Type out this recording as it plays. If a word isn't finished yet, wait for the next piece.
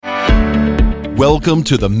Welcome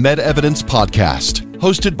to the MedEvidence Podcast,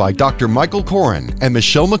 hosted by Dr. Michael Koren and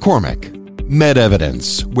Michelle McCormick.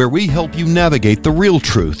 MedEvidence, where we help you navigate the real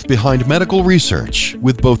truth behind medical research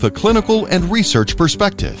with both a clinical and research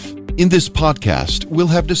perspective. In this podcast, we'll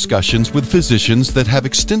have discussions with physicians that have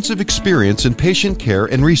extensive experience in patient care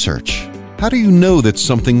and research. How do you know that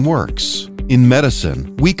something works? In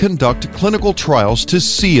medicine, we conduct clinical trials to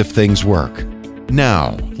see if things work.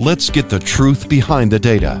 Now, let's get the truth behind the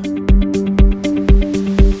data.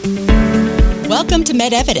 Welcome to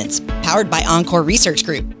MedEvidence, powered by Encore Research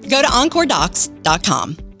Group. Go to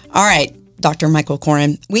EncoreDocs.com. All right, Dr. Michael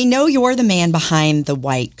Koren, we know you're the man behind the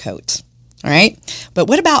white coat, all right? But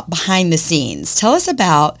what about behind the scenes? Tell us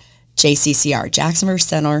about JCCR, Jacksonville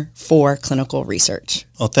Center for Clinical Research.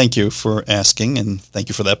 Well, thank you for asking, and thank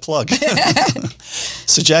you for that plug.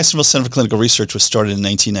 So Jacksonville Center for Clinical Research was started in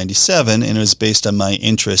 1997, and it was based on my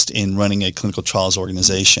interest in running a clinical trials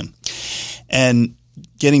organization. And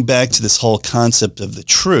getting back to this whole concept of the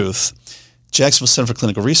truth, Jacksonville Center for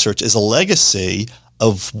Clinical Research is a legacy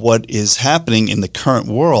of what is happening in the current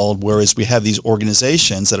world, whereas we have these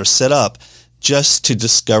organizations that are set up just to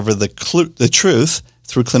discover the truth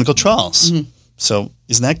through clinical trials. Mm-hmm. So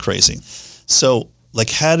isn't that crazy? So,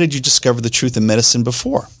 how did you discover the truth in medicine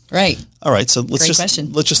before? Right. All right. So let's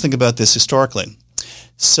just think about this historically.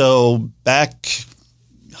 So back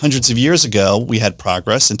hundreds of years ago, we had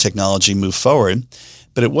progress and technology moved forward,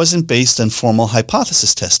 but it wasn't based on formal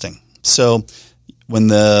hypothesis testing. So when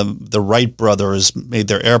the Wright brothers made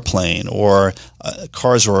their airplane, or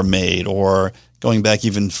cars were made, or going back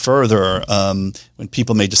even further, when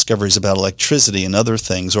people made discoveries about electricity and other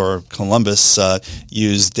things, or Columbus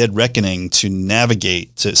used dead reckoning to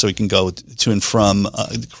navigate so he can go to and from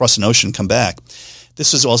across an ocean and come back.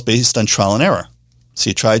 This was all based on trial and error. So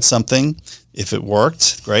you tried something. If it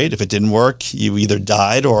worked, great. If it didn't work, you either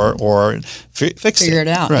died or fixed it. Figured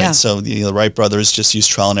it out, right. Yeah. So the Wright brothers just used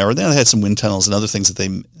trial and error. They had some wind tunnels and other things that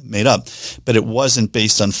they made up, but it wasn't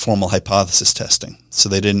based on formal hypothesis testing. So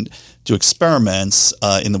they didn't do experiments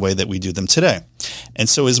in the way that we do them today. And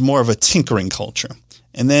so it was more of a tinkering culture.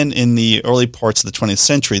 And then in the early parts of the 20th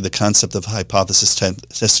century, the concept of hypothesis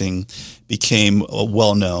testing became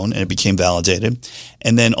well known and it became validated.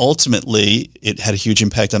 And then ultimately, it had a huge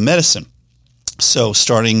impact on medicine. So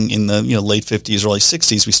starting in the late 50s, early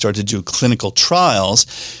 60s, we started to do clinical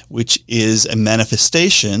trials, which is a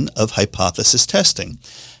manifestation of hypothesis testing.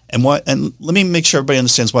 And let me make sure everybody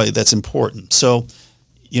understands why that's important. So,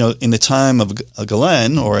 in the time of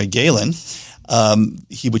Galen,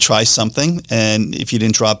 he would try something, and if you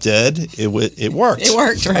didn't drop dead, it worked. It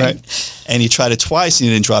worked, right? And you tried it twice, and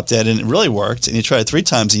you didn't drop dead, and it really worked. And you tried it 3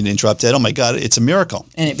 times, and you didn't drop dead. Oh my God, it's a miracle.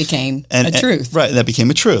 And it became a truth. Right, that became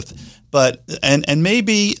a truth. But and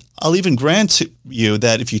maybe I'll even grant to you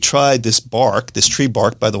that if you tried this tree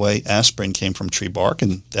bark, by the way, aspirin came from tree bark,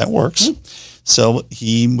 and that works. Mm-hmm. So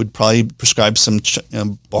he would probably prescribe some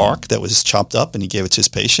bark that was chopped up, and he gave it to his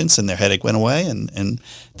patients, and their headache went away, and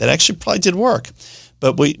that actually probably did work.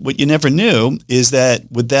 But what you never knew is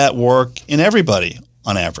that would that work in everybody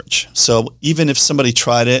on average? So even if somebody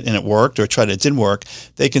tried it and it worked, or tried it didn't work,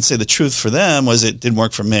 they can say the truth for them was it didn't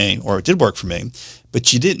work for me, or it did work for me.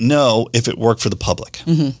 But you didn't know if it worked for the public.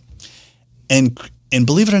 Mm-hmm. And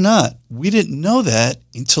believe it or not, we didn't know that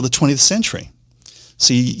until the 20th century.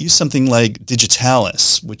 So you use something like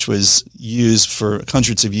digitalis, which was used for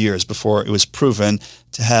hundreds of years before it was proven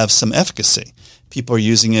to have some efficacy. People are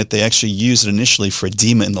using it. They actually used it initially for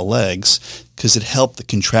edema in the legs because it helped the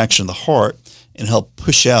contraction of the heart and helped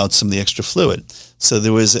push out some of the extra fluid. So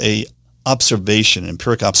there was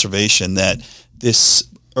empiric observation that this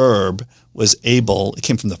herb it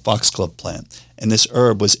came from the foxglove plant, and this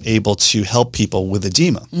herb was able to help people with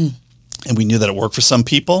edema. Mm. And we knew that it worked for some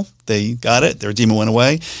people. They got it. Their edema went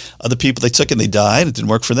away. Other people, they took it and they died. It didn't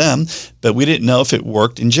work for them. But we didn't know if it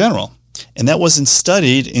worked in general. And that wasn't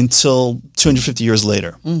studied until 250 years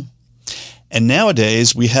later. Mm. And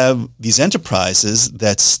nowadays, we have these enterprises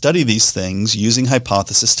that study these things using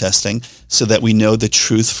hypothesis testing so that we know the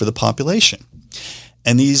truth for the population.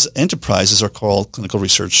 And these enterprises are called clinical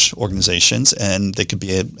research organizations, and they could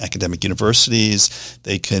be at academic universities,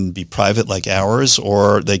 they can be private like ours,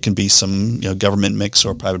 or they can be some government mix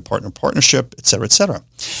or private partnership, et cetera, et cetera.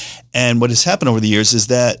 And what has happened over the years is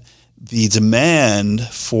that the demand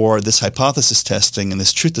for this hypothesis testing and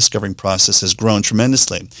this truth discovering process has grown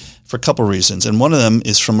tremendously for a couple of reasons. And one of them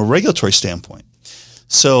is from a regulatory standpoint.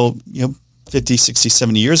 So, 50, 60,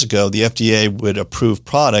 70 years ago, the FDA would approve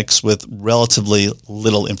products with relatively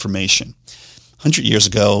little information. 100 years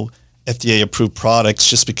ago, FDA approved products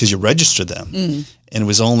just because you registered them. Mm. And it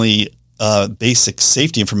was only basic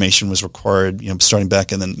safety information was required, starting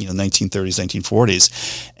back in the 1930s,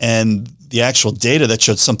 1940s. And the actual data that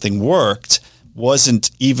showed something worked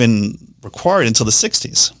wasn't even required until the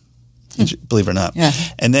 60s. Believe it or not. Yeah.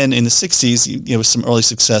 And then in the 60s, some early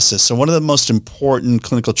successes. So one of the most important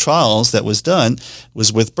clinical trials that was done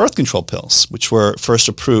was with birth control pills, which were first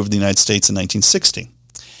approved in the United States in 1960.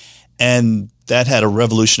 And that had a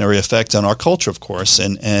revolutionary effect on our culture, of course,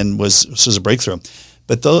 and was a breakthrough.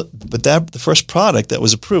 But the first product that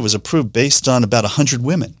was approved based on about 100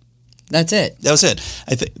 women. That's it. That was it.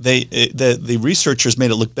 I think the researchers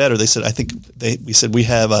made it look better. They said, we said we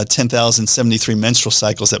have 10,073 menstrual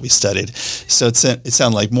cycles that we studied. So it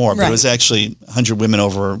sounded like more, but it was actually 100 women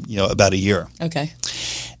over about a year. Okay.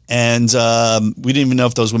 And we didn't even know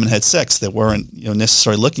if those women had sex. They weren't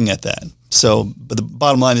necessarily looking at that. So, but the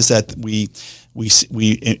bottom line is that we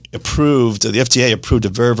approved, the FDA approved a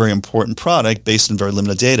very, very important product based on very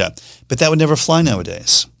limited data. But that would never fly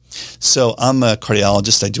nowadays. So I'm a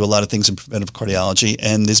cardiologist. I do a lot of things in preventive cardiology,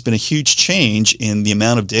 and there's been a huge change in the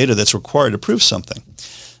amount of data that's required to prove something.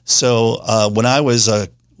 So when I was a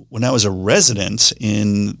resident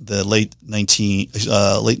in the late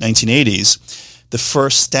 1980s, the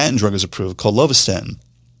first statin drug was approved called lovastatin,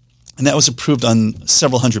 and that was approved on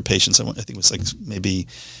several hundred patients. I think it was like maybe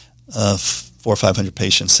 400 or 500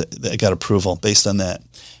 patients that got approval based on that.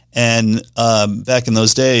 And back in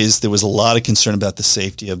those days, there was a lot of concern about the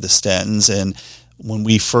safety of the statins. And when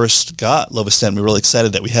we first got lovastatin, we were really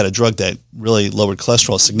excited that we had a drug that really lowered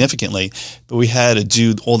cholesterol significantly. But we had to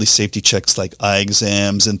do all these safety checks like eye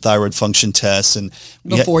exams and thyroid function tests. And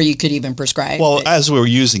before you could even prescribe. Well, as we were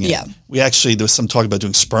using it, yeah. There was some talk about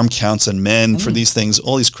doing sperm counts on men for these things,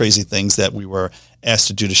 all these crazy things that we were asked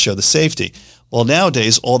to do to show the safety. Well,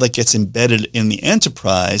 nowadays, all that gets embedded in the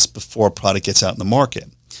enterprise before a product gets out in the market.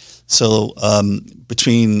 So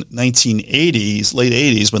between 1980s, late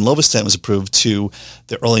 80s, when lovastatin was approved, to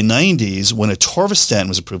the early 90s, when atorvastatin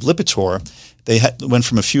was approved, Lipitor, they went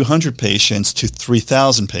from a few hundred patients to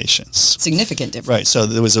 3,000 patients. Significant difference. Right. So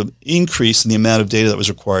there was an increase in the amount of data that was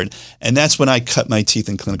required. And that's when I cut my teeth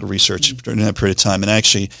in clinical research during that period of time, and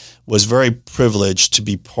actually was very privileged to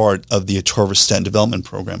be part of the atorvastatin development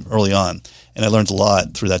program early on. And I learned a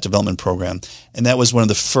lot through that development program. And that was one of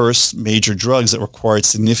the first major drugs that required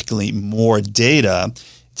significantly more data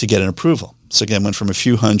to get an approval. So again, went from a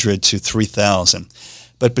few hundred to 3,000.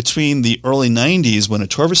 But between the early 90s, when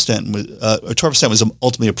atorvastatin was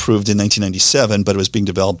ultimately approved in 1997, but it was being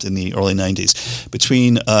developed in the early 90s.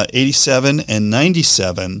 Between 87 and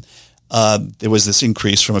 97, there was this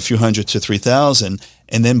increase from a few hundred to 3,000.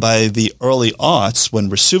 And then by the early aughts,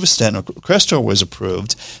 when rosuvastatin or Crestor was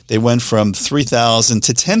approved, they went from 3,000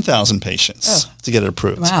 to 10,000 patients to get it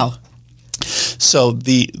approved. Wow. So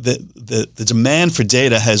the demand for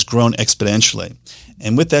data has grown exponentially.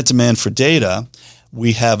 And with that demand for data,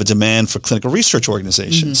 we have a demand for clinical research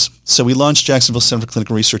organizations. Mm-hmm. So we launched Jacksonville Center for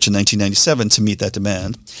Clinical Research in 1997 to meet that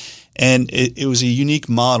demand. And it was a unique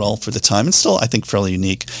model for the time, and still I think fairly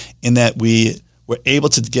unique, in that we were able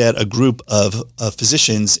to get a group of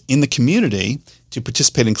physicians in the community to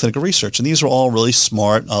participate in clinical research. And these were all really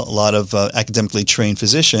smart, a lot of academically trained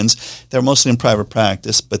physicians. They were mostly in private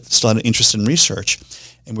practice, but still had an interest in research.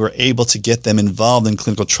 And we were able to get them involved in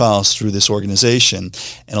clinical trials through this organization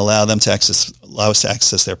and allow us to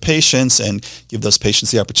access their patients and give those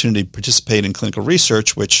patients the opportunity to participate in clinical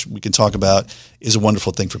research, which we can talk about is a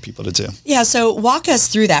wonderful thing for people to do. Yeah. So walk us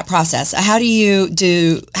through that process. How do you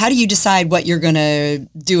decide what you're going to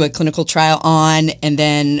do a clinical trial on, and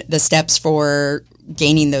then the steps for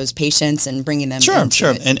gaining those patients and bringing them Sure.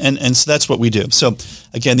 And so that's what we do. So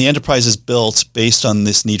again, the enterprise is built based on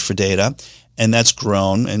this need for data. And that's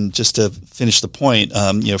grown. And just to finish the point,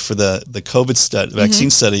 for the COVID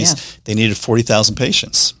vaccine studies, they needed 40,000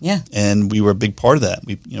 patients. Yeah. And we were a big part of that.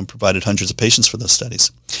 We provided hundreds of patients for those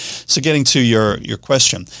studies. So getting to your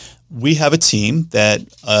question, we have a team that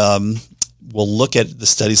will look at the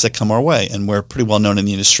studies that come our way. And we're pretty well known in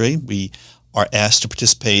the industry. We are asked to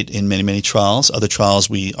participate in many, many trials. Other trials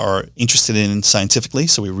we are interested in scientifically,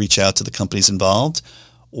 so we reach out to the companies involved,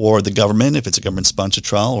 or the government, if it's a government-sponsored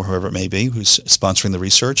trial, or whoever it may be, who's sponsoring the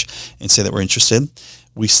research, and say that we're interested.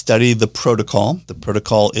 We study the protocol. The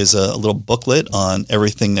protocol is a little booklet on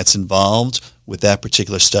everything that's involved with that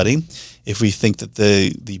particular study. If we think that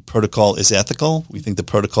the protocol is ethical, we think the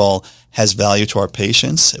protocol has value to our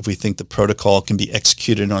patients, if we think the protocol can be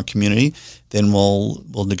executed in our community, then we'll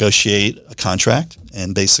negotiate a contract,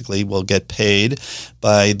 and basically we'll get paid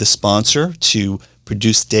by the sponsor to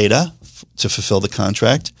produce data to fulfill the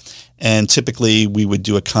contract. And typically we would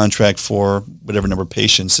do a contract for whatever number of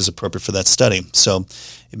patients is appropriate for that study. So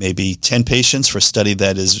it may be 10 patients for a study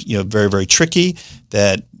that is, very, very tricky,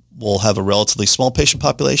 that will have a relatively small patient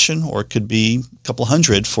population, or it could be a couple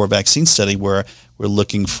hundred for a vaccine study where we're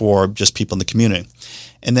looking for just people in the community.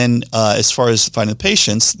 And then as far as finding the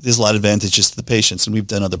patients, there's a lot of advantages to the patients, and we've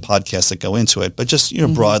done other podcasts that go into it. But just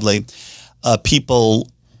broadly,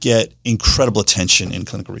 people get incredible attention in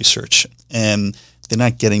clinical research, and they're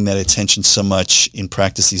not getting that attention so much in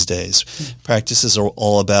practice these days. Practices are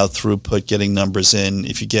all about throughput, getting numbers in.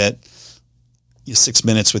 If you get 6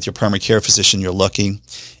 minutes with your primary care physician, you're lucky.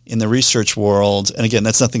 In the research world, and again,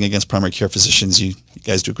 that's nothing against primary care physicians. You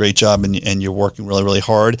guys do a great job, and you're working really, really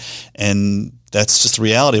hard. And that's just the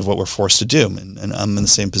reality of what we're forced to do. And I'm in the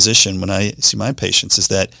same position when I see my patients, is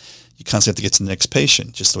that you constantly have to get to the next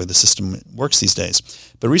patient, just the way the system works these days.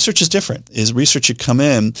 But research is different. Is research, you come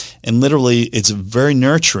in, and literally it's very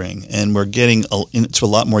nurturing, and we're getting into a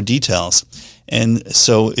lot more details. And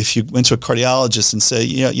so if you went to a cardiologist and say,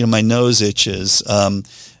 my nose itches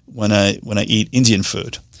when I eat Indian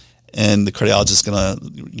food, and the cardiologist is going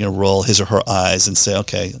to roll his or her eyes and say,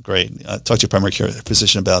 okay, great, talk to your primary care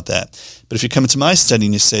physician about that. But if you come into my study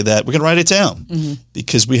and you say that, we're going to write it down,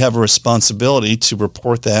 because we have a responsibility to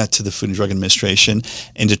report that to the Food and Drug Administration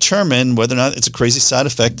and determine whether or not it's a crazy side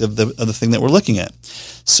effect of the thing that we're looking at.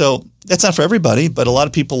 So that's not for everybody, but a lot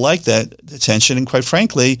of people like that attention, and quite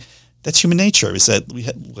frankly, that's human nature, is that we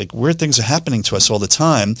weird things are happening to us all the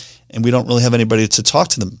time, and we don't really have anybody to talk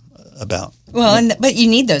to them about. Well, but you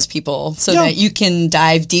need those people so that you can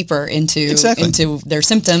dive deeper into their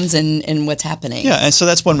symptoms and what's happening. Yeah, and so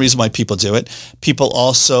that's one reason why people do it. People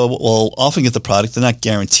also will often get the product. They're not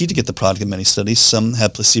guaranteed to get the product in many studies. Some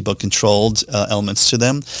have placebo-controlled elements to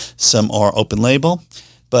them. Some are open label,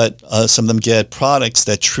 but some of them get products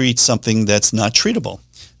that treat something that's not treatable.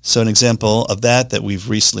 So an example of that we've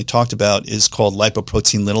recently talked about is called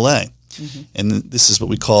lipoprotein little a. And this is what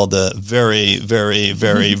we call the very, very,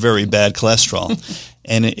 very, very bad cholesterol.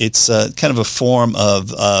 And it's kind of a form of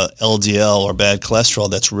LDL, or bad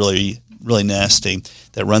cholesterol, that's really, really nasty,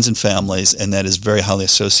 that runs in families, and that is very highly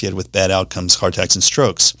associated with bad outcomes, heart attacks and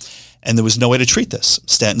strokes. And there was no way to treat this.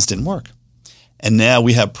 Statins didn't work. And now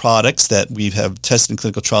we have products that we have tested in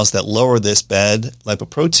clinical trials that lower this bad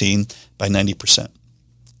lipoprotein by 90%.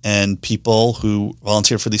 And people who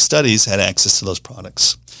volunteered for these studies had access to those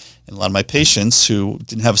products. And a lot of my patients who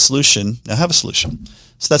didn't have a solution now have a solution.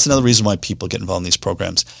 So that's another reason why people get involved in these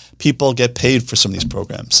programs. People get paid for some of these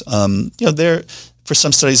programs. For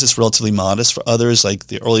some studies, it's relatively modest. For others, like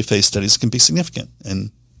the early phase studies, can be significant,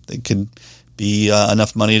 and they can be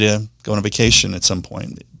enough money to go on a vacation at some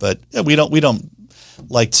point. But we don't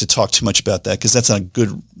like to talk too much about that, because that's not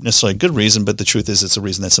necessarily a good reason. But the truth is, it's a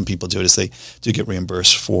reason that some people do it, is they do get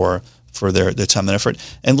reimbursed for their time and effort.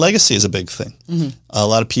 And legacy is a big thing. A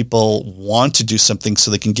lot of people want to do something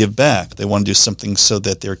so they can give back. They want to do something so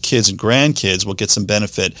that their kids and grandkids will get some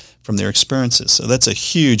benefit from their experiences. So that's a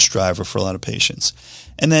huge driver for a lot of patients.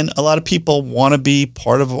 And then a lot of people want to be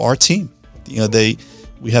part of our team.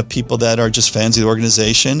 We have people that are just fans of the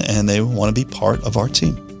organization, and they want to be part of our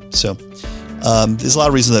team. So there's a lot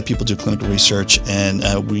of reasons that people do clinical research,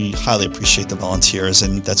 and we highly appreciate the volunteers,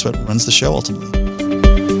 and that's what runs the show ultimately.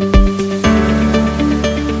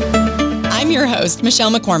 I'm your host,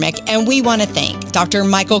 Michelle McCormick, and we want to thank Dr.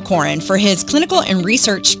 Michael Koren for his clinical and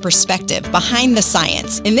research perspective behind the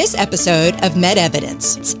science in this episode of Med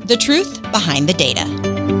Evidence, the truth behind the data.